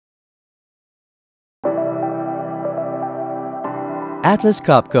Atlas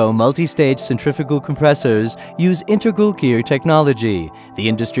Copco multi-stage centrifugal compressors use integral gear technology, the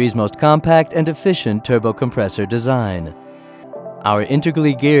industry's most compact and efficient turbo compressor design. Our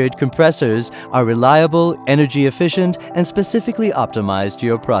integrally geared compressors are reliable, energy efficient, and specifically optimized to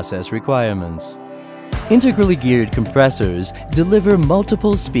your process requirements. Integrally geared compressors deliver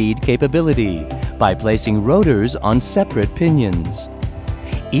multiple speed capability by placing rotors on separate pinions.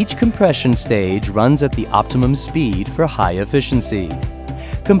 Each compression stage runs at the optimum speed for high efficiency.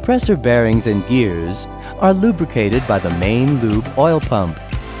 Compressor bearings and gears are lubricated by the main lube oil pump,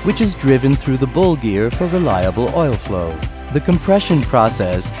 which is driven through the bull gear for reliable oil flow. The compression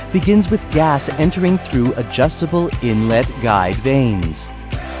process begins with gas entering through adjustable inlet guide vanes,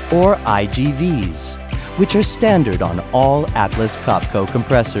 or IGVs, which are standard on all Atlas Copco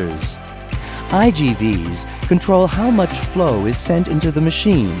compressors. IGVs control how much flow is sent into the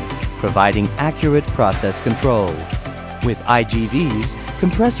machine, providing accurate process control. With IGVs,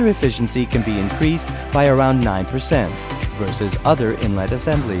 compressor efficiency can be increased by around 9% versus other inlet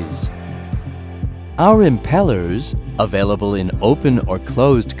assemblies. Our impellers, available in open or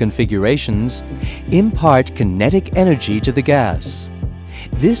closed configurations, impart kinetic energy to the gas.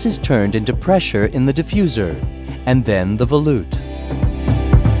 This is turned into pressure in the diffuser and then the volute.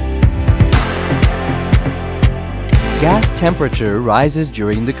 Gas temperature rises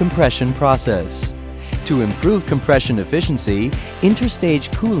during the compression process. To improve compression efficiency,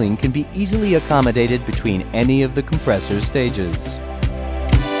 interstage cooling can be easily accommodated between any of the compressor stages.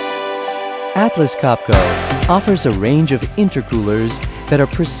 Atlas Copco offers a range of intercoolers that are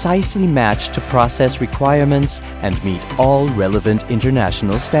precisely matched to process requirements and meet all relevant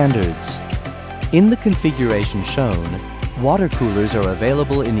international standards. In the configuration shown, water coolers are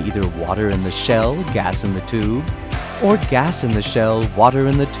available in either water in the shell, gas in the tube, or gas in the shell, water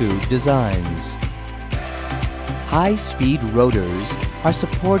in the tube designs. High-speed rotors are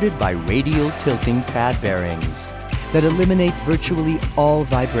supported by radial tilting pad bearings that eliminate virtually all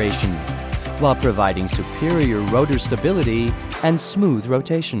vibration while providing superior rotor stability and smooth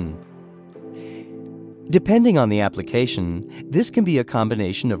rotation. Depending on the application, this can be a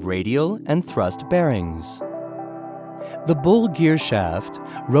combination of radial and thrust bearings. The bull gear shaft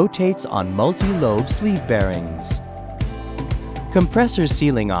rotates on multi-lobe sleeve bearings. Compressor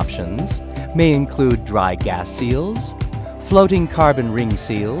sealing options may include dry gas seals, floating carbon ring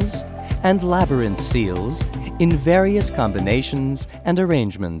seals, and labyrinth seals in various combinations and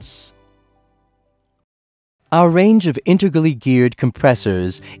arrangements. Our range of integrally geared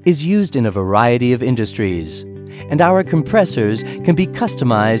compressors is used in a variety of industries, and our compressors can be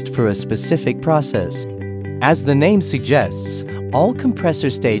customized for a specific process. As the name suggests, all compressor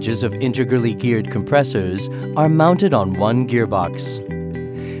stages of integrally geared compressors are mounted on one gearbox.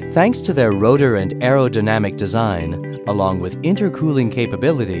 Thanks to their rotor and aerodynamic design, along with intercooling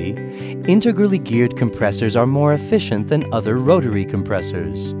capability, integrally geared compressors are more efficient than other rotary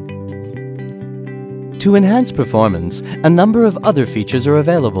compressors. To enhance performance, a number of other features are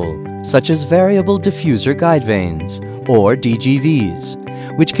available, such as variable diffuser guide vanes, or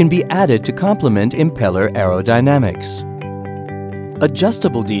DGVs, which can be added to complement impeller aerodynamics.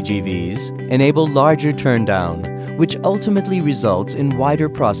 Adjustable DGVs enable larger turndown, which ultimately results in wider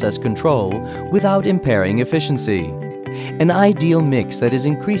process control without impairing efficiency, an ideal mix that is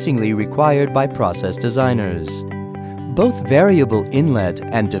increasingly required by process designers. Both variable inlet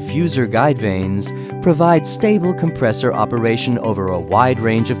and diffuser guide vanes provide stable compressor operation over a wide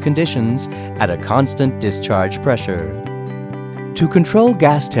range of conditions at a constant discharge pressure. To control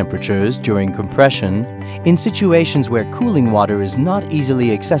gas temperatures during compression, in situations where cooling water is not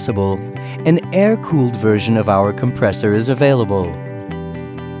easily accessible, an air-cooled version of our compressor is available.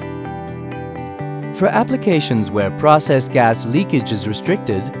 For applications where process gas leakage is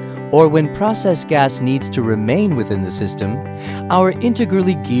restricted, or when process gas needs to remain within the system, our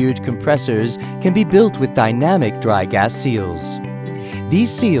integrally geared compressors can be built with dynamic dry gas seals. These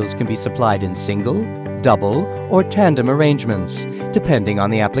seals can be supplied in single, double, or tandem arrangements, depending on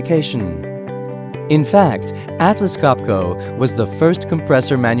the application. In fact, Atlas Copco was the first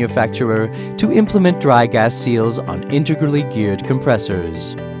compressor manufacturer to implement dry gas seals on integrally geared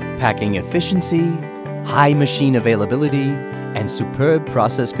compressors, packing efficiency, high machine availability, and superb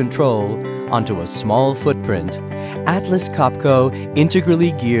process control onto a small footprint. Atlas Copco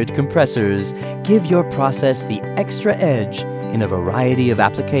integrally geared compressors give your process the extra edge in a variety of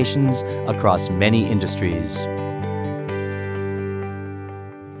applications across many industries.